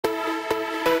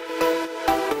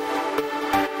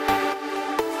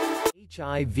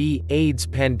HIV/AIDS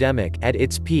pandemic at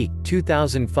its peak,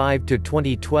 2005 to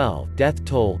 2012, death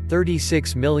toll,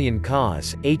 36 million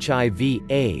cause,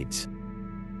 HIV/AIDS.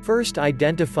 First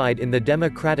identified in the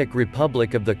Democratic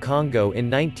Republic of the Congo in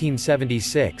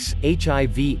 1976,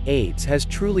 HIV/AIDS has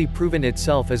truly proven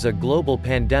itself as a global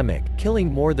pandemic,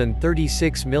 killing more than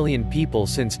 36 million people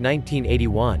since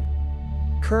 1981.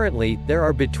 Currently, there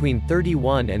are between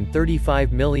 31 and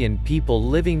 35 million people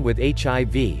living with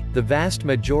HIV, the vast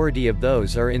majority of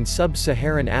those are in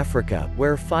sub-Saharan Africa,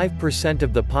 where 5%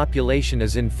 of the population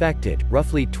is infected,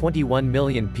 roughly 21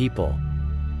 million people.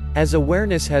 As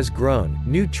awareness has grown,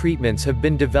 new treatments have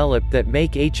been developed that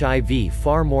make HIV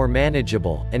far more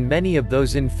manageable, and many of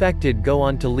those infected go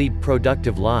on to lead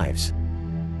productive lives.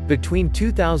 Between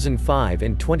 2005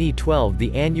 and 2012,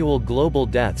 the annual global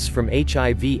deaths from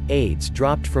HIV/AIDS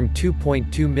dropped from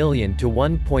 2.2 million to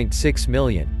 1.6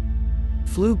 million.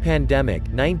 Flu pandemic,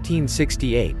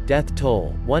 1968, death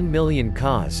toll, 1 million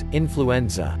cause,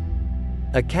 influenza.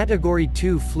 A Category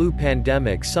 2 flu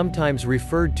pandemic, sometimes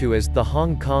referred to as the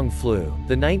Hong Kong flu.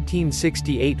 The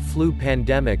 1968 flu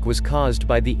pandemic was caused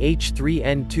by the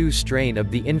H3N2 strain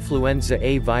of the influenza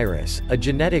A virus, a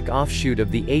genetic offshoot of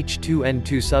the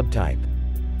H2N2 subtype.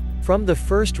 From the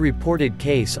first reported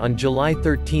case on July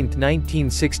 13,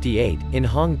 1968, in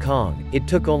Hong Kong, it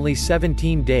took only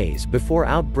 17 days before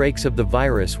outbreaks of the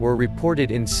virus were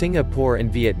reported in Singapore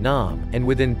and Vietnam, and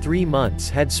within 3 months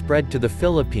had spread to the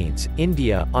Philippines,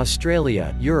 India,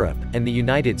 Australia, Europe, and the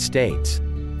United States.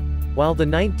 While the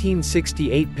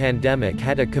 1968 pandemic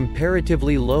had a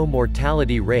comparatively low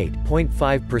mortality rate,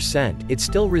 0.5%, it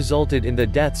still resulted in the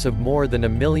deaths of more than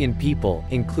 1 million people,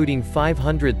 including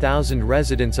 500,000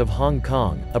 residents of Hong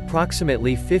Kong,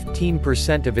 approximately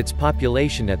 15% of its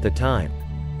population at the time.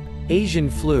 Asian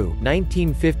flu,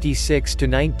 1956 to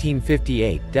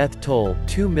 1958, death toll,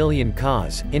 2 million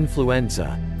cause,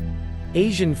 influenza.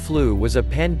 Asian flu was a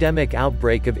pandemic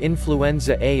outbreak of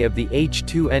influenza A of the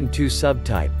H2N2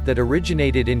 subtype, that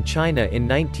originated in China in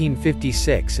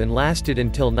 1956 and lasted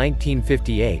until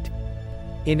 1958.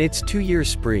 In its 2-year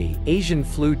spree, Asian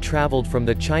flu traveled from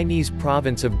the Chinese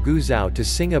province of Guizhou to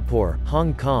Singapore,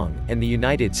 Hong Kong, and the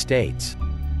United States.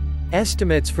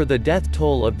 Estimates for the death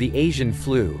toll of the Asian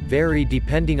flu vary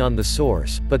depending on the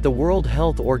source, but the World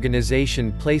Health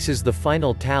Organization places the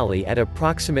final tally at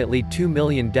approximately 2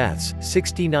 million deaths,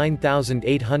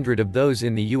 69,800 of those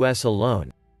in the US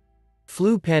alone.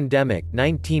 Flu pandemic,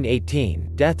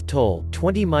 1918, death toll,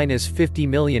 20–50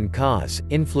 million cause,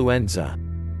 influenza.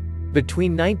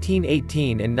 Between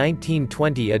 1918 and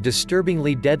 1920, a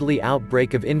disturbingly deadly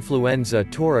outbreak of influenza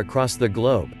tore across the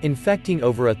globe, infecting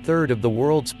over a third of the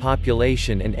world's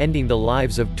population and ending the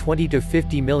lives of 20 to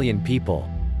 50 million people.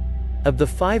 Of the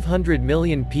 500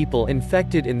 million people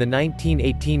infected in the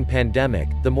 1918 pandemic,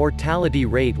 the mortality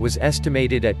rate was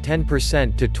estimated at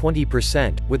 10% to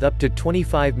 20%, with up to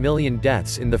 25 million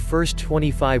deaths in the first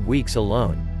 25 weeks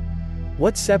alone.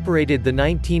 What separated the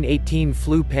 1918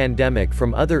 flu pandemic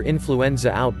from other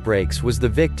influenza outbreaks was the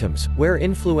victims. Where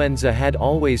influenza had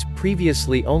always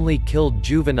previously only killed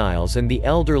juveniles and the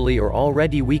elderly or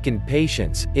already weakened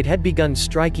patients, it had begun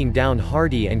striking down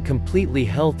hardy and completely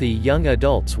healthy young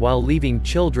adults while leaving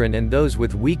children and those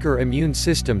with weaker immune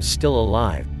systems still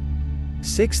alive.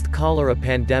 Sixth cholera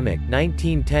pandemic,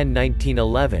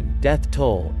 1910–1911, death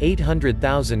toll,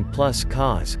 800,000 plus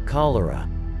cause, cholera.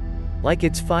 Like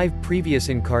its 5 previous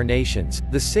incarnations,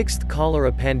 the sixth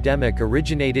cholera pandemic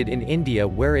originated in India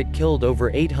where it killed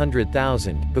over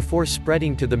 800,000, before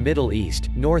spreading to the Middle East,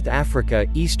 North Africa,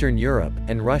 Eastern Europe,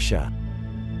 and Russia.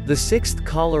 The sixth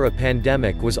cholera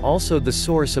pandemic was also the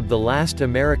source of the last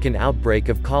American outbreak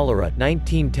of cholera,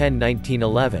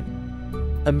 1910–1911.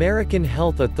 American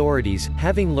health authorities,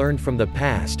 having learned from the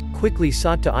past, quickly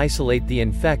sought to isolate the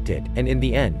infected, and in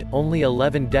the end, only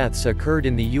 11 deaths occurred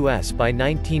in the U.S. By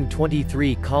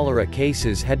 1923, cholera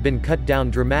cases had been cut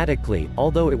down dramatically,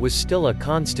 although it was still a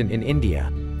constant in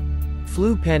India.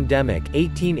 Flu pandemic,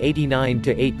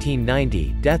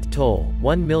 1889–1890, death toll,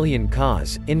 1 million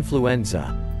cause,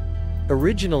 influenza.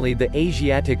 Originally the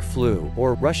Asiatic flu,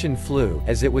 or Russian flu,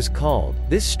 as it was called,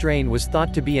 this strain was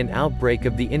thought to be an outbreak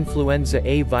of the influenza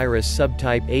A virus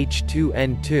subtype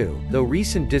H2N2, though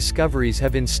recent discoveries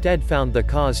have instead found the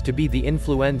cause to be the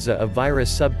influenza of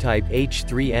virus subtype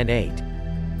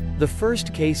H3N8. The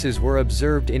first cases were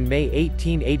observed in May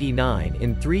 1889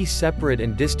 in 3 separate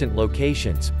and distant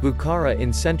locations: Bukhara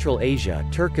in Central Asia,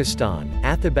 Turkestan,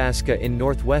 Athabasca in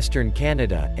northwestern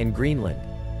Canada, and Greenland.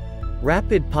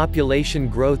 Rapid population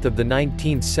growth of the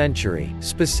 19th century,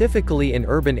 specifically in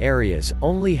urban areas,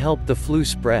 only helped the flu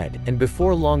spread, and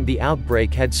before long the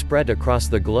outbreak had spread across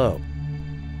the globe.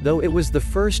 though it was the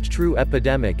first true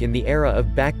epidemic in the era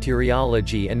of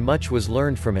bacteriology and much was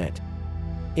learned from it.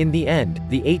 In the end,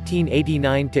 the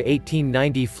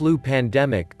 1889–1890 flu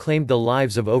pandemic claimed the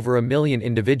lives of over 1 million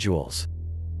individuals.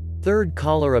 Third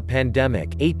cholera pandemic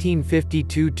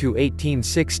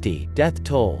 1852–1860, death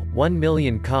toll, 1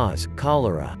 million cause,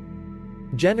 cholera.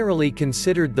 Generally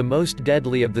considered the most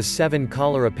deadly of the 7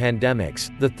 cholera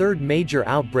pandemics, the third major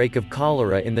outbreak of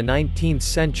cholera in the 19th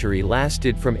century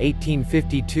lasted from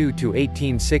 1852 to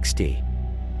 1860.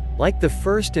 Like the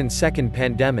first and second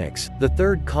pandemics, the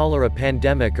third cholera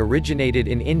pandemic originated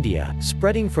in India,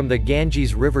 spreading from the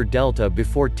Ganges River delta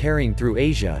before tearing through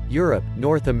Asia, Europe,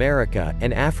 North America,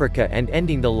 and Africa and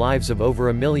ending the lives of over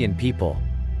 1 million people.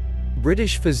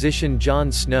 British physician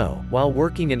John Snow, while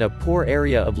working in a poor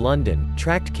area of London,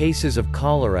 tracked cases of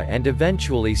cholera and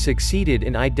eventually succeeded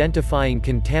in identifying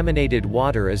contaminated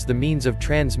water as the means of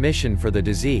transmission for the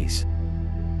disease.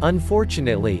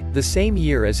 Unfortunately, the same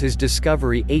year as his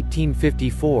discovery,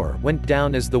 1854, went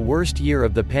down as the worst year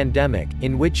of the pandemic,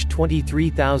 in which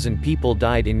 23,000 people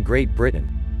died in Great Britain.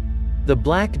 The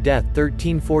Black Death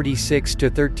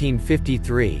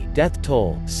 1346–1353, death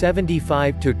toll,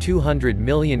 75 to 200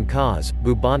 million cause,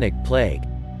 bubonic plague.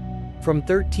 From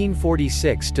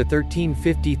 1346 to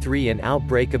 1353 an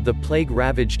outbreak of the plague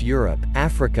ravaged Europe,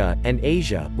 Africa, and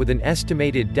Asia, with an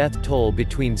estimated death toll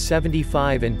between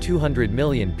 75 and 200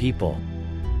 million people.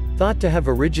 Thought to have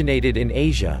originated in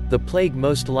Asia, the plague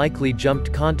most likely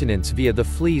jumped continents via the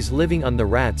fleas living on the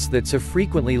rats that so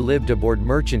frequently lived aboard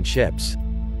merchant ships.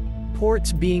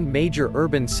 Ports, being major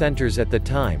urban centers at the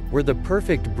time, were the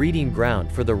perfect breeding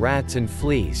ground for the rats and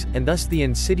fleas, and thus the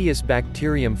insidious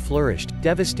bacterium flourished,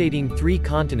 devastating 3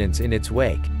 continents in its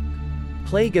wake.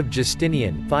 Plague of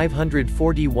Justinian,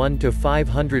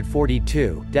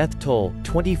 541–542, death toll,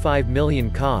 25 million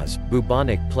cause,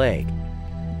 bubonic plague.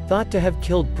 Thought to have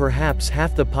killed perhaps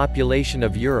half the population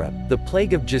of Europe, the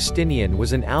plague of Justinian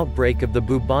was an outbreak of the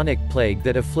bubonic plague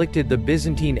that afflicted the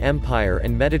Byzantine Empire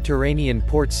and Mediterranean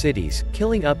port cities,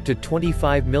 killing up to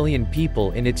 25 million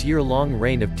people in its year-long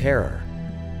reign of terror.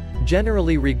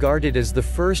 Generally regarded as the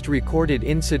first recorded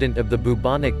incident of the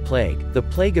bubonic plague, the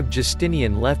plague of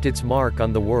Justinian left its mark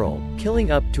on the world,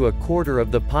 killing up to 1/4 of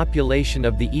the population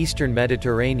of the eastern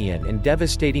Mediterranean and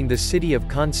devastating the city of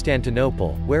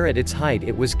Constantinople, where at its height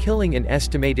it was killing an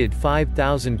estimated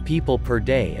 5,000 people per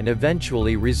day and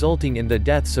eventually resulting in the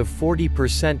deaths of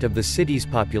 40% of the city's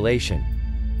population.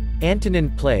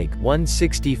 Antonine plague,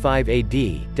 165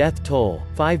 AD, death toll,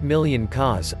 5 million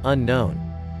cause, unknown.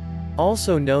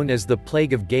 Also known as the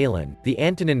Plague of Galen, the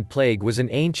Antonine plague was an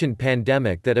ancient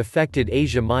pandemic that affected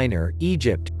Asia Minor,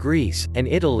 Egypt, Greece, and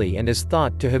Italy and is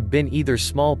thought to have been either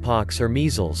smallpox or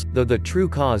measles, though the true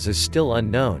cause is still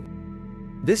unknown.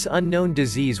 This unknown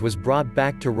disease was brought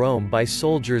back to Rome by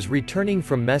soldiers returning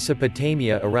from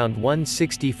Mesopotamia around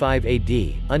 165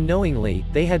 AD. Unknowingly,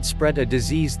 they had spread a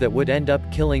disease that would end up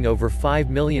killing over 5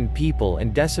 million people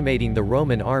and decimating the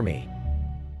Roman army.